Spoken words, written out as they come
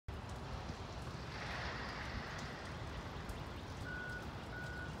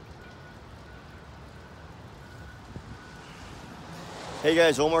Hey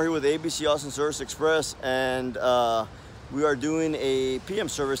guys, Omar here with ABC Austin Service Express, and we are doing a PM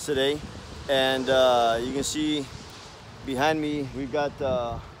service today. And you can see behind me, we've got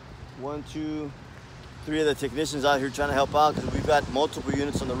 1, 2, 3 of the technicians out here trying to help out, because we've got multiple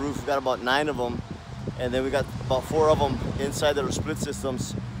units on the roof. We've got about 9 of them, and then we got about 4 of them inside that are split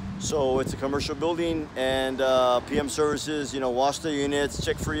systems. So it's a commercial building, and PM services, you know, wash the units,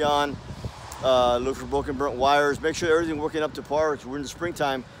 check Freon, look for broken burnt wires, make sure everything's working up to par. We're in the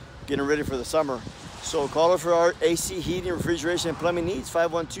springtime, getting ready for the summer. So call us for our AC, heating, refrigeration, and plumbing needs,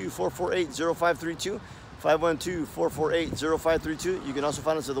 512-448-0532, 512-448-0532. You can also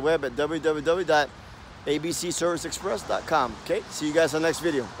find us at the web at www.abcserviceexpress.com. Okay, see you guys on the next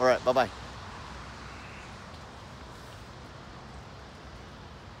video. All right, bye-bye.